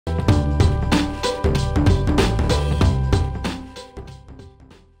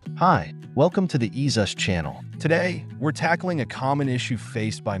Hi, welcome to the EaseUS channel. Today, we're tackling a common issue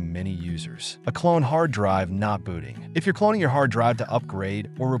faced by many users: a clone hard drive not booting. If you're cloning your hard drive to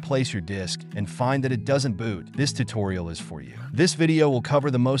upgrade or replace your disk and find that it doesn't boot, this tutorial is for you. This video will cover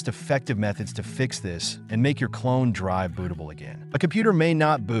the most effective methods to fix this and make your clone drive bootable again. A computer may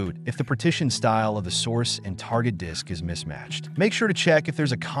not boot if the partition style of the source and target disk is mismatched. Make sure to check if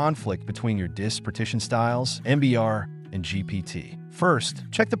there's a conflict between your disk partition styles, MBR, and GPT. First,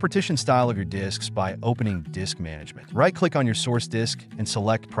 check the partition style of your disks by opening Disk Management. Right-click on your source disk and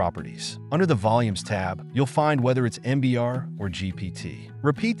select Properties. Under the Volumes tab, you'll find whether it's MBR or GPT.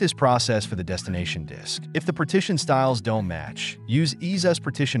 Repeat this process for the destination disk. If the partition styles don't match, use EaseUS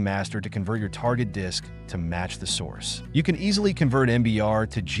Partition Master to convert your target disk to match the source. You can easily convert MBR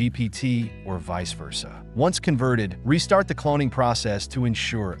to GPT or vice versa. Once converted, restart the cloning process to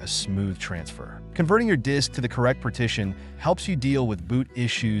ensure a smooth transfer. Converting your disk to the correct partition helps you deal with boot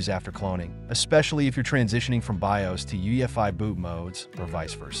issues after cloning, especially if you're transitioning from BIOS to UEFI boot modes or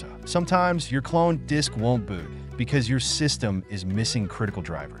vice versa. Sometimes your cloned disk won't boot because your system is missing critical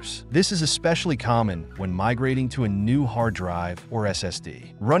drivers. This is especially common when migrating to a new hard drive or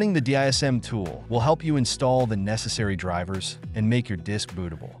SSD. Running the DISM tool will help you install the necessary drivers and make your disk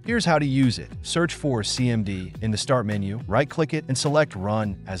bootable. Here's how to use it. Search for CMD in the Start menu, right-click it, and select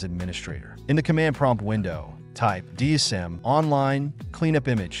Run as Administrator. In the command prompt window, type DISM Online Cleanup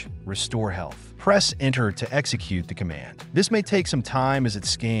Image Restore Health. Press Enter to execute the command. This may take some time as it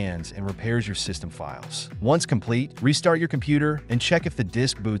scans and repairs your system files. Once complete, restart your computer and check if the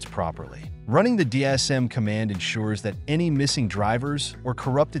disk boots properly. Running the DISM command ensures that any missing drivers or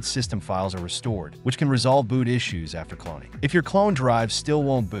corrupted system files are restored, which can resolve boot issues after cloning. If your clone drive still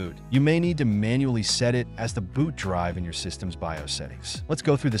won't boot, you may need to manually set it as the boot drive in your system's BIOS settings. Let's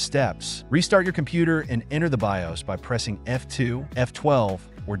go through the steps. Restart your computer and enter the BIOS by pressing F2, F12,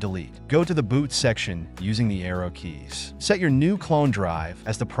 or delete. Go to the boot section using the arrow keys. Set your new clone drive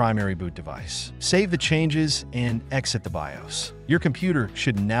as the primary boot device. Save the changes and exit the BIOS. Your computer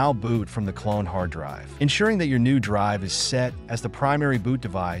should now boot from the clone hard drive. Ensuring that your new drive is set as the primary boot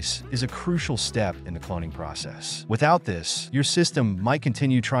device is a crucial step in the cloning process. Without this, your system might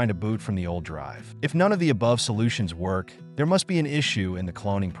continue trying to boot from the old drive. If none of the above solutions work, there must be an issue in the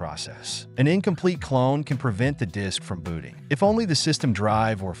cloning process. An incomplete clone can prevent the disk from booting. If only the system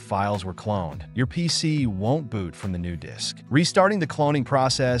drive or files were cloned, your PC won't boot from the new disk. Restarting the cloning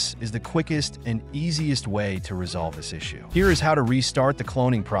process is the quickest and easiest way to resolve this issue. Here is how to restart the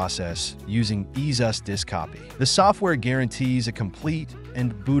cloning process using EaseUS Disk Copy. The software guarantees a complete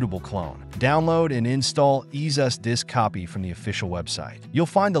and bootable clone. Download and install EaseUS Disk Copy from the official website. You'll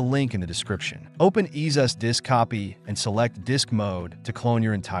find the link in the description. Open EaseUS Disk Copy and select Disk Mode to clone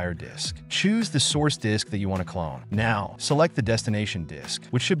your entire disk. Choose the source disk that you want to clone. Now, select the destination disk,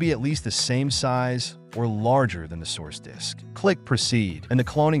 which should be at least the same size or larger than the source disk. Click Proceed, and the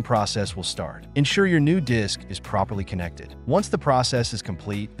cloning process will start. Ensure your new disk is properly connected. Once the process is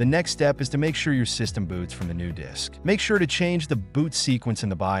complete, the next step is to make sure your system boots from the new disk. Make sure to change the boot sequence in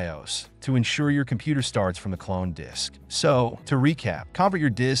the BIOS to ensure your computer starts from the cloned disk. So, to recap, convert your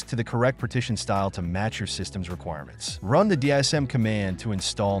disk to the correct partition style to match your system's requirements. Run the DISM command to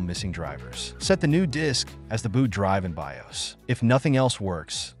install missing drivers. Set the new disk as the boot drive in BIOS. If nothing else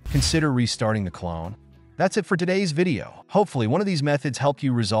works, consider restarting the clone. That's it for today's video. Hopefully, one of these methods helped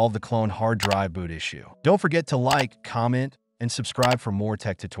you resolve the clone hard drive boot issue. Don't forget to like, comment, and subscribe for more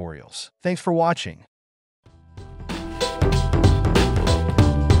tech tutorials. Thanks for watching.